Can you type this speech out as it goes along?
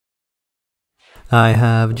I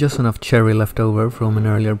have just enough cherry left over from an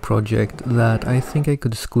earlier project that I think I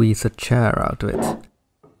could squeeze a chair out of it.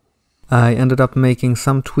 I ended up making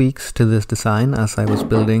some tweaks to this design as I was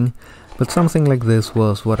building, but something like this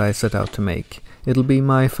was what I set out to make. It'll be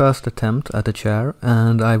my first attempt at a chair,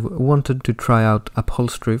 and I've wanted to try out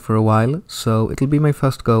upholstery for a while, so it'll be my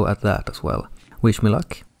first go at that as well. Wish me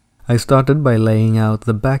luck. I started by laying out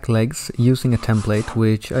the back legs using a template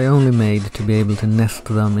which I only made to be able to nest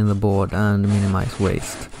them in the board and minimize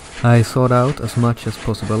waste. I sawed out as much as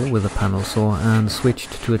possible with a panel saw and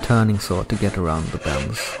switched to a turning saw to get around the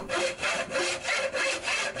bends.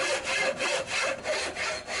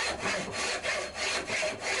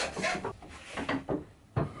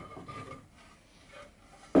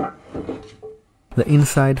 The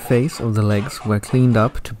inside face of the legs were cleaned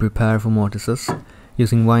up to prepare for mortises,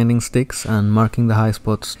 using winding sticks and marking the high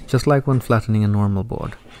spots just like when flattening a normal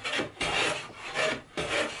board.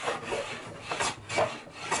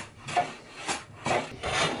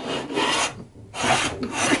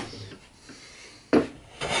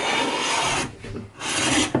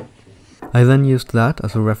 I then used that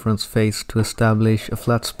as a reference face to establish a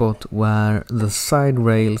flat spot where the side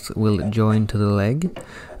rails will join to the leg,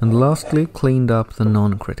 and lastly cleaned up the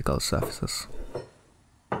non-critical surfaces.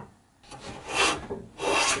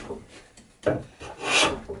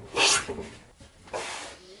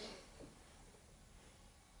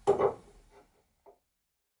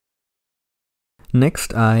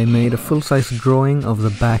 Next I made a full-size drawing of the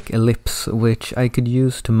back ellipse, which I could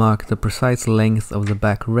use to mark the precise length of the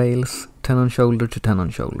back rails, tenon shoulder to tenon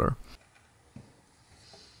shoulder.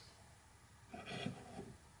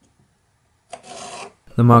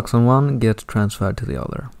 The marks on one get transferred to the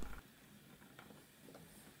other.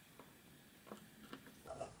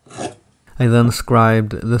 I then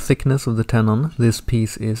scribed the thickness of the tenon. This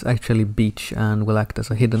piece is actually beech and will act as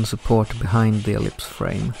a hidden support behind the ellipse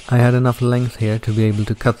frame. I had enough length here to be able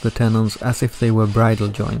to cut the tenons as if they were bridle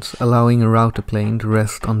joints, allowing a router plane to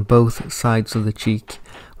rest on both sides of the cheek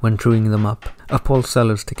when truing them up, a Paul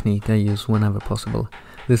Sellers technique I use whenever possible.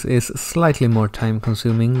 This is slightly more time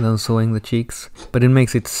consuming than sawing the cheeks, but it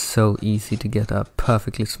makes it so easy to get a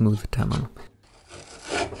perfectly smooth tenon.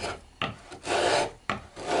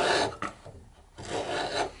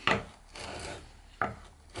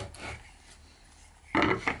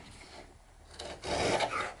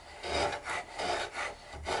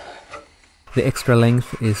 The extra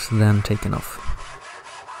length is then taken off.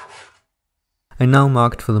 I now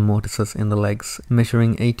marked for the mortises in the legs,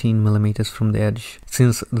 measuring 18 mm from the edge,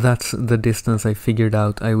 since that's the distance I figured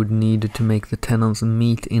out I would need to make the tenons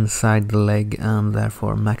meet inside the leg and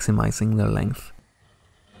therefore maximizing their length.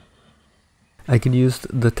 I could use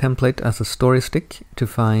the template as a story stick to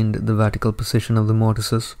find the vertical position of the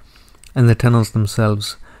mortises, and the tenons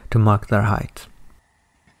themselves to mark their height.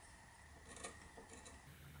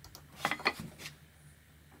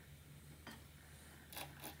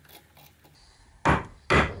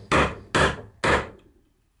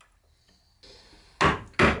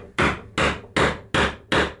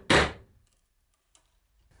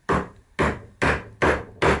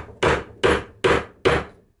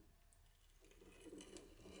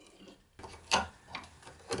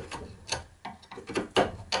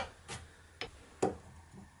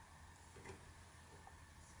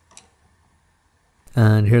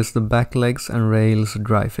 And here's the back legs and rails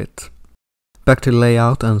dry fit. Back to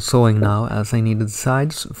layout and sawing now, as I needed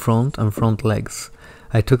sides, front and front legs.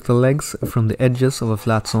 I took the legs from the edges of a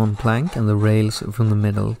flat sawn plank and the rails from the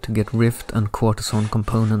middle to get rift and quarter sawn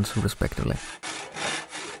components respectively.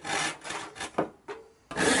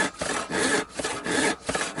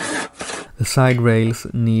 The side rails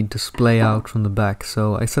need to splay out from the back,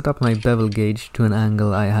 so I set up my bevel gauge to an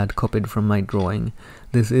angle I had copied from my drawing.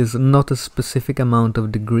 This is not a specific amount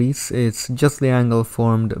of degrees, it's just the angle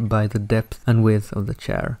formed by the depth and width of the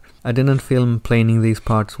chair. I didn't film planing these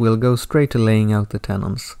parts, we'll go straight to laying out the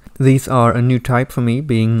tenons. These are a new type for me,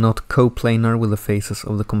 being not coplanar with the faces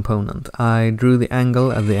of the component. I drew the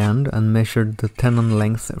angle at the end and measured the tenon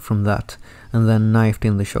length from that, and then knifed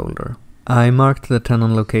in the shoulder. I marked the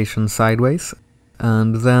tenon location sideways,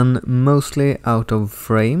 and then mostly out of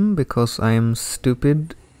frame, because I am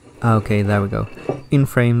stupid. Okay, there we go. In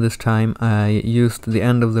frame this time I used the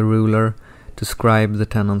end of the ruler to scribe the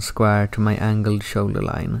tenon square to my angled shoulder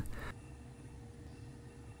line.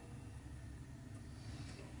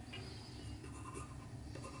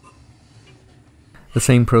 The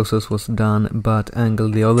same process was done, but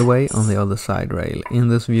angled the other way on the other side rail. In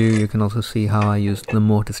this view you can also see how I used the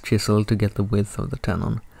mortise chisel to get the width of the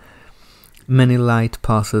tenon. Many light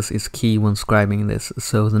passes is key when scribing this,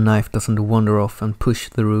 so the knife doesn't wander off and push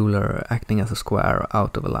the ruler, acting as a square,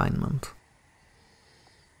 out of alignment.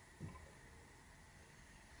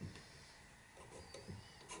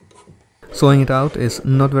 Sawing it out is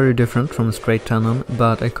not very different from a straight tenon,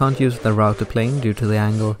 but I can't use the router plane due to the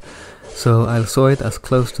angle, so I'll saw it as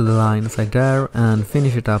close to the line as I dare and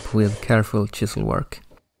finish it up with careful chisel work.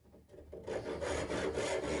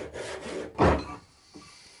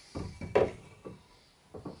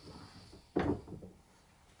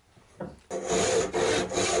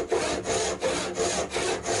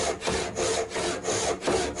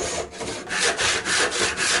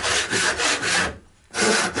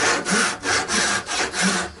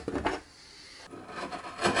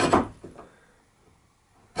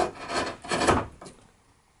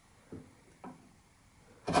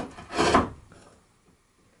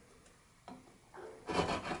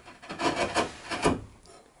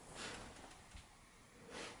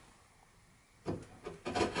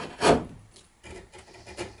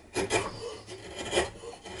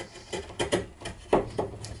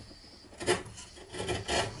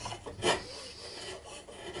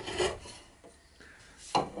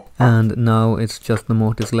 And now it's just the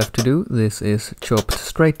mortise left to do. This is chopped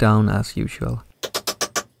straight down as usual.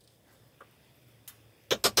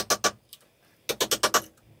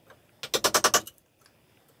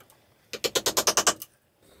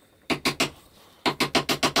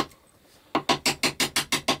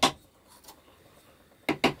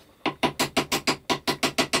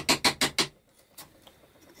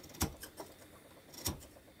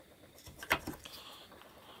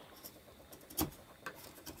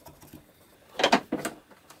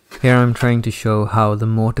 Here I'm trying to show how the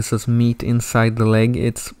mortises meet inside the leg.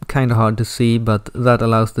 It's kinda hard to see, but that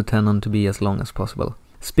allows the tenon to be as long as possible.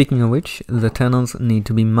 Speaking of which, the tenons need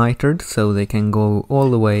to be mitered so they can go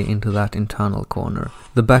all the way into that internal corner.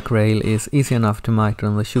 The back rail is easy enough to miter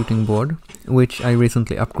on the shooting board, which I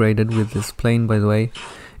recently upgraded with this plane, by the way.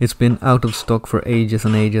 It's been out of stock for ages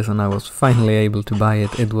and ages, and I was finally able to buy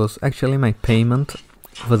it. It was actually my payment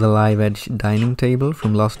for the live edge dining table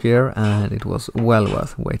from last year, and it was well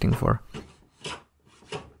worth waiting for.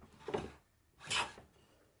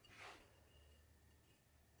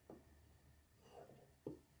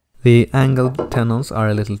 The angled tenons are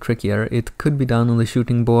a little trickier. It could be done on the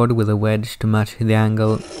shooting board with a wedge to match the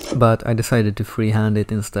angle, but I decided to freehand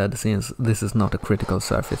it instead, since this is not a critical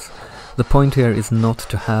surface. The point here is not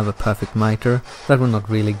to have a perfect miter, that will not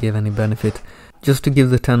really give any benefit, just to give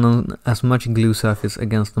the tenon as much glue surface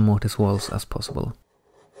against the mortise walls as possible.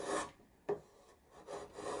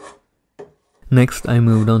 Next I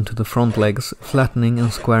moved on to the front legs, flattening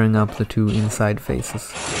and squaring up the two inside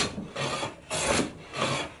faces.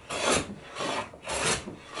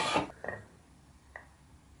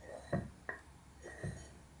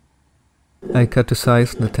 I cut to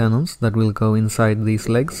size the tenons that will go inside these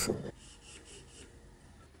legs.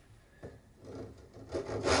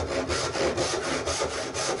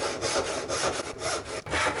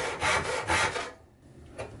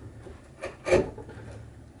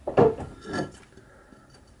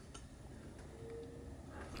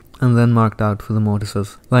 And then marked out for the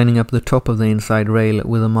mortises, lining up the top of the inside rail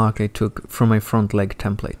with a mark I took from my front leg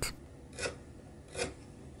template.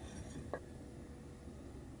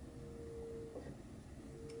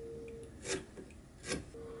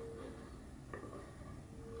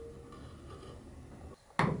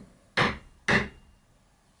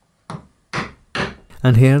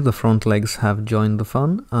 And here the front legs have joined the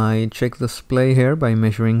fun. I check the splay here by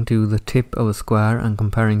measuring to the tip of a square and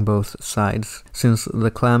comparing both sides, since the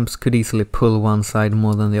clamps could easily pull one side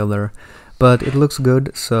more than the other. But it looks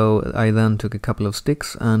good, so I then took a couple of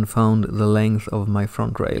sticks and found the length of my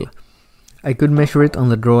front rail. I could measure it on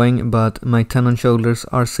the drawing, but my tenon shoulders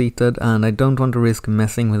are seated and I don't want to risk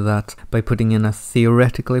messing with that by putting in a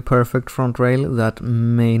theoretically perfect front rail that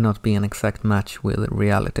may not be an exact match with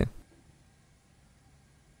reality.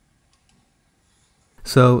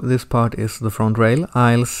 So this part is the front rail.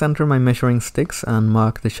 I'll center my measuring sticks and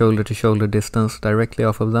mark the shoulder to shoulder distance directly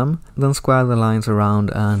off of them, then square the lines around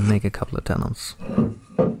and make a couple of tenons.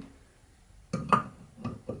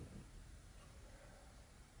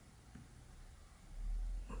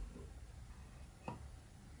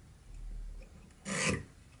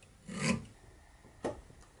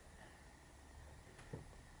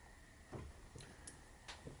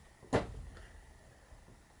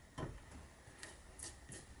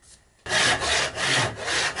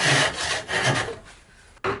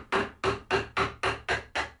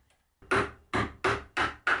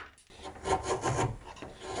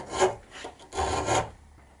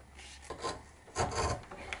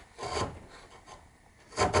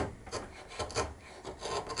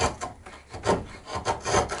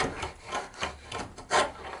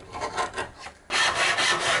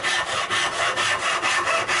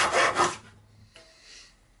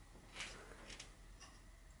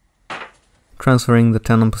 transferring the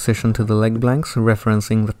tenon position to the leg blanks,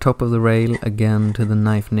 referencing the top of the rail again to the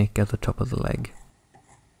knife nick at the top of the leg.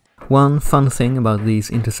 One fun thing about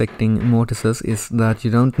these intersecting mortises is that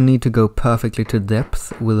you don't need to go perfectly to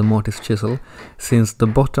depth with a mortise chisel, since the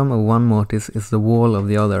bottom of one mortise is the wall of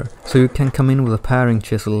the other, so you can come in with a paring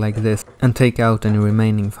chisel like this and take out any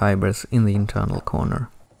remaining fibers in the internal corner.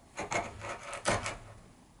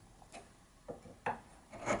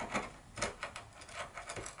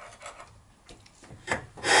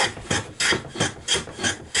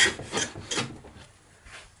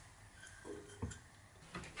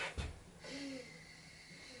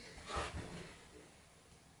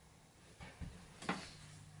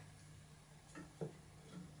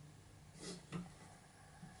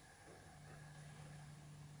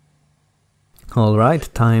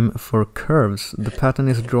 Alright, time for curves. The pattern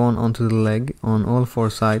is drawn onto the leg on all four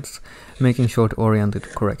sides, making sure to orient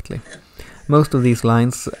it correctly. Most of these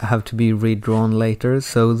lines have to be redrawn later,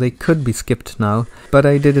 so they could be skipped now, but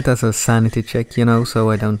I did it as a sanity check, you know, so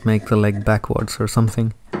I don't make the leg backwards or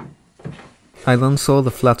something. I then saw the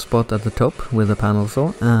flat spot at the top with a panel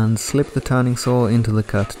saw and slipped the turning saw into the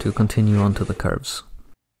cut to continue onto the curves.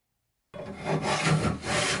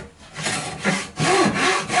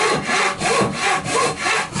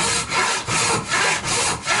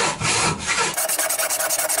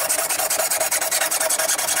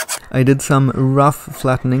 I did some rough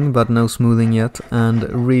flattening but no smoothing yet, and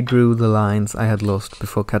redrew the lines I had lost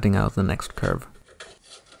before cutting out the next curve.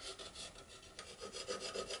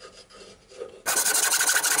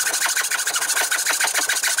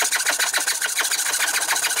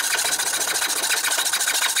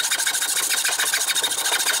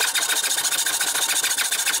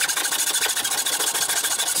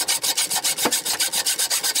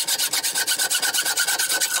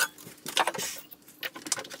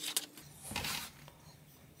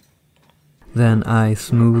 Then I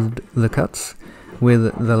smoothed the cuts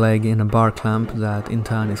with the leg in a bar clamp that in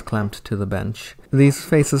turn is clamped to the bench. These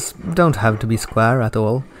faces don't have to be square at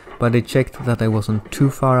all, but I checked that I wasn't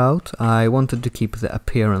too far out. I wanted to keep the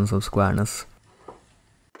appearance of squareness.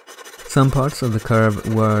 Some parts of the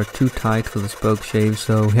curve were too tight for the spoke shave,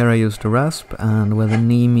 so here I used a rasp, and where the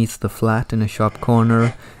knee meets the flat in a sharp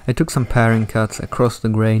corner, I took some paring cuts across the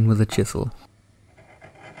grain with a chisel.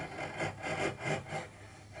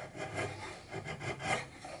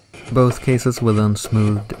 Both cases were then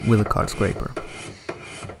smoothed with a card scraper.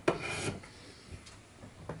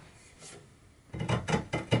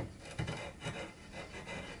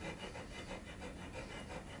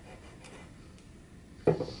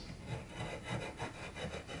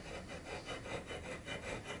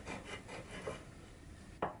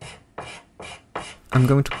 I'm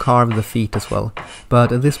going to carve the feet as well,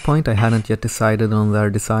 but at this point I hadn't yet decided on their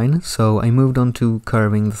design, so I moved on to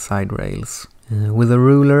curving the side rails. With a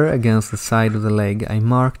ruler against the side of the leg, I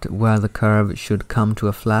marked where the curve should come to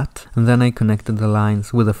a flat, and then I connected the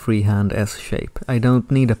lines with a freehand S shape. I don't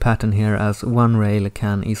need a pattern here, as one rail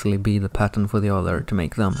can easily be the pattern for the other to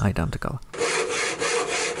make them identical.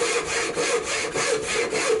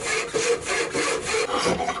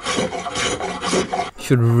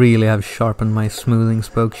 Should really have sharpened my smoothing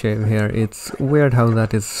spoke shave here. It's weird how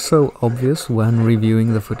that is so obvious when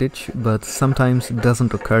reviewing the footage, but sometimes it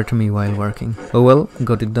doesn't occur to me while working. Oh well,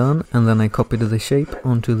 got it done, and then I copied the shape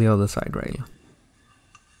onto the other side rail.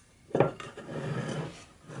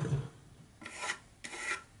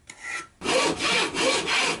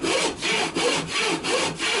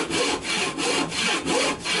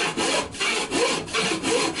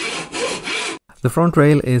 The front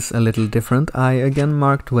rail is a little different. I again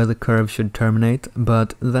marked where the curve should terminate,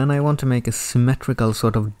 but then I want to make a symmetrical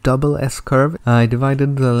sort of double S curve. I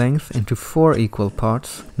divided the length into 4 equal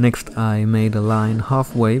parts. Next I made a line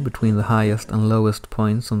halfway between the highest and lowest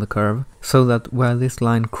points on the curve, so that where this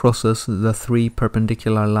line crosses the 3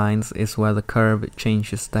 perpendicular lines is where the curve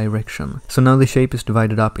changes direction. So now the shape is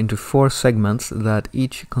divided up into 4 segments that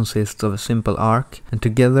each consists of a simple arc, and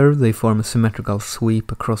together they form a symmetrical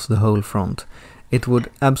sweep across the whole front. It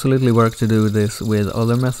would absolutely work to do this with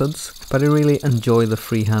other methods, but I really enjoy the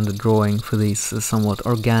freehand drawing for these somewhat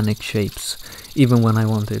organic shapes, even when I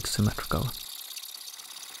want it symmetrical.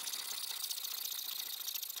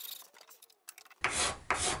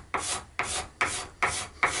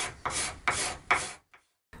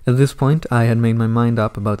 At this point I had made my mind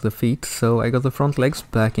up about the feet, so I got the front legs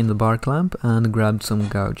back in the bar clamp and grabbed some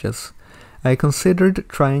gouges. I considered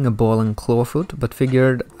trying a ball and claw foot, but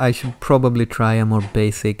figured I should probably try a more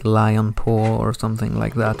basic lion paw or something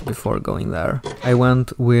like that before going there. I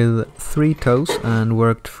went with 3 toes and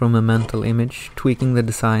worked from a mental image, tweaking the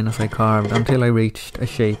design as I carved until I reached a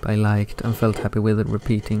shape I liked and felt happy with it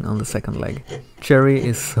repeating on the second leg. Cherry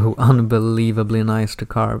is so unbelievably nice to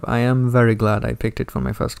carve. I am very glad I picked it for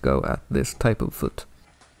my first go at this type of foot.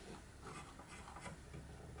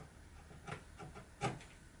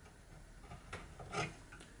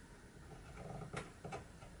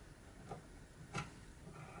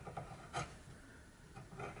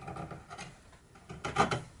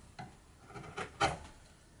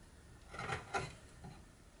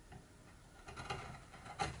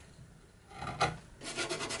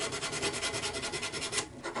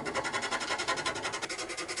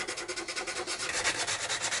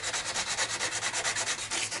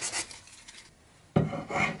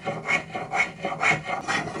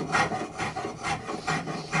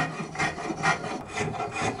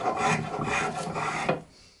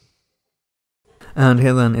 And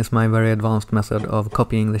here then is my very advanced method of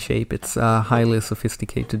copying the shape. It's a highly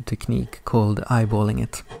sophisticated technique called eyeballing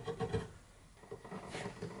it.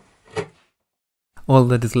 All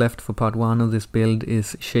that is left for part 1 of this build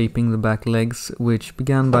is shaping the back legs, which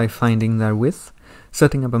began by finding their width,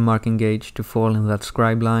 setting up a marking gauge to fall in that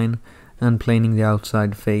scribe line, and planing the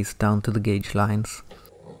outside face down to the gauge lines.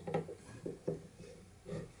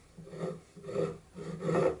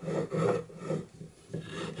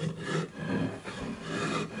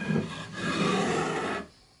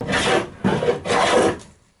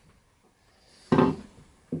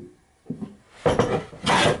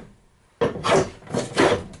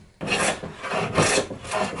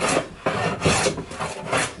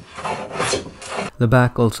 The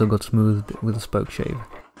back also got smoothed with a spoke shave.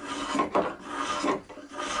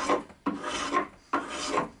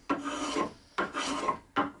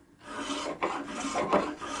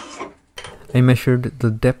 I measured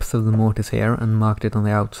the depth of the mortise here and marked it on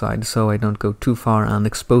the outside so I don't go too far and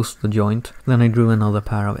expose the joint. Then I drew another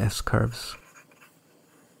pair of S-curves.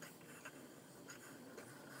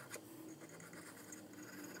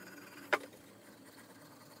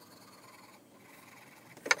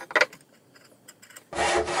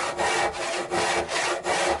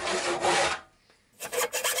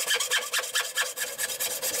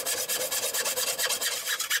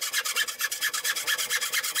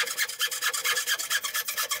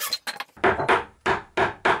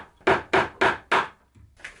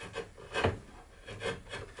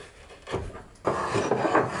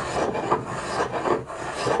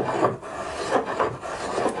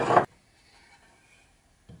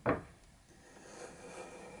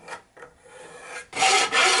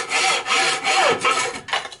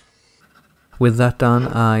 With that done,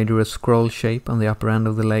 I drew a scroll shape on the upper end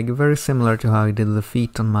of the leg, very similar to how I did the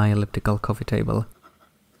feet on my elliptical coffee table.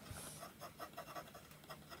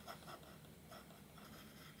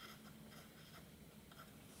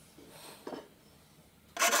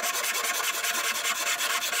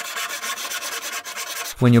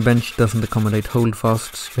 When your bench doesn't accommodate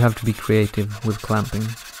holdfasts, you have to be creative with clamping.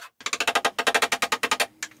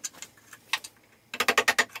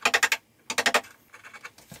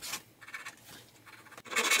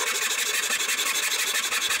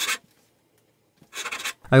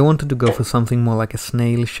 I wanted to go for something more like a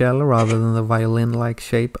snail shell rather than the violin-like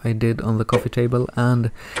shape I did on the coffee table, and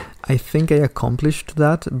I think I accomplished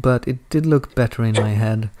that, but it did look better in my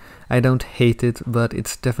head. I don't hate it, but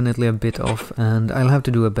it's definitely a bit off, and I'll have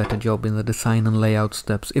to do a better job in the design and layout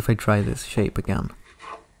steps if I try this shape again.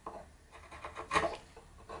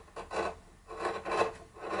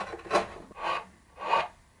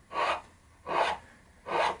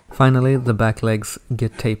 Finally, the back legs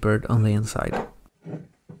get tapered on the inside.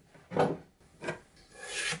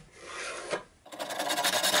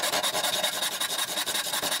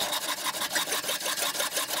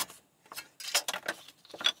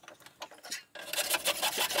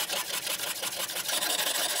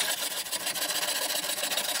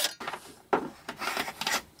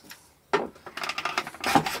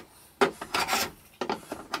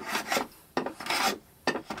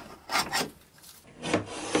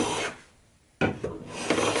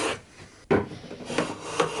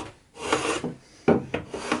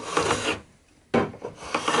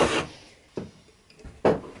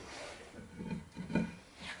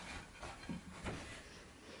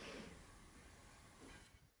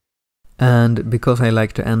 And because I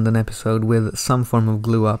like to end an episode with some form of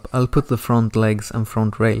glue up, I'll put the front legs and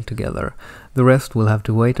front rail together. The rest will have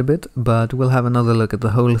to wait a bit, but we'll have another look at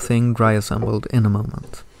the whole thing dry assembled in a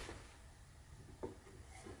moment.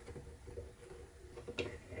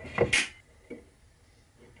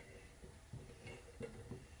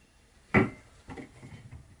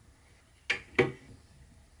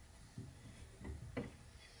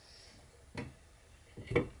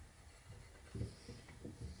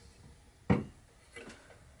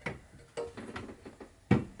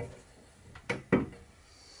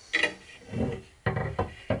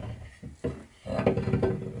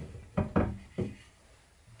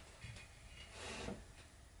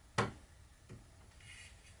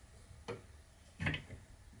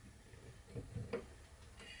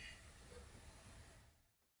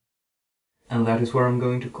 And that is where I'm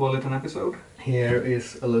going to call it an episode. Here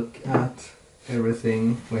is a look at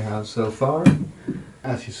everything we have so far.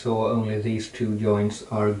 As you saw, only these two joints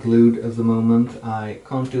are glued at the moment. I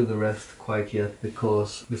can't do the rest quite yet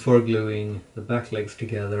because before gluing the back legs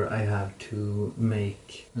together I have to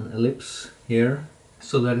make an ellipse here.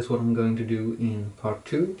 So that is what I'm going to do in part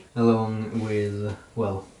 2, along with,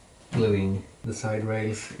 well, gluing the side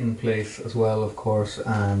rails in place as well, of course,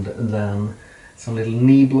 and then some little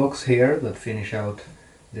knee blocks here that finish out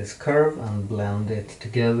this curve and blend it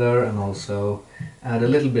together, and also add a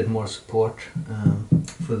little bit more support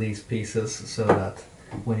for these pieces so that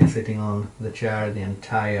when you're sitting on the chair the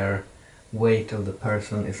entire weight of the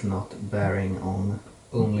person is not bearing on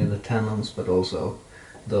only the tenons but also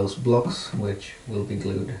those blocks, which will be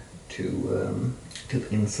glued to the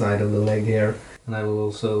inside of the leg here. And I will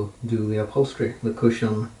also do the upholstery, the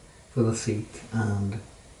cushion for the seat, and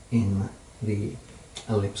in the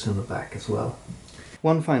ellipse in the back as well.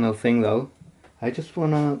 One final thing though, I just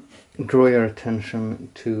want to draw your attention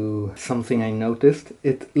to something I noticed.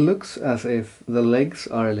 It looks as if the legs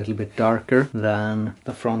are a little bit darker than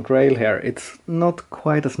the front rail here. It's not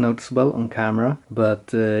quite as noticeable on camera,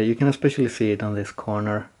 but you can especially see it on this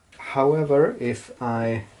corner. However, if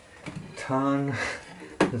I turn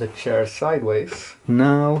the chair sideways,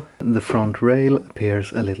 now the front rail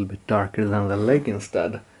appears a little bit darker than the leg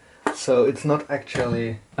instead. So it's not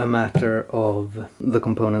actually a matter of the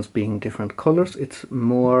components being different colors, it's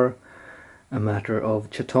more a matter of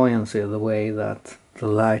chatoyancy, the way that the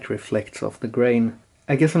light reflects off the grain.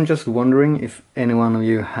 I guess I'm just wondering if any one of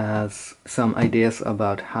you has some ideas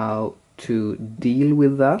about how to deal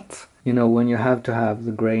with that. You know, when you have to have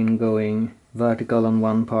the grain going vertical on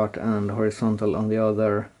one part and horizontal on the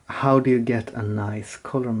other, how do you get a nice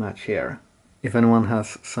color match here? If anyone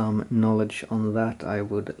has some knowledge on that, I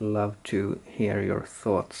would love to hear your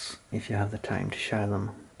thoughts, if you have the time to share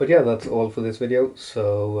them. But yeah, that's all for this video,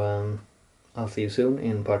 so I'll see you soon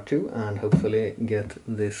in part 2 and hopefully get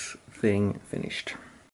this thing finished.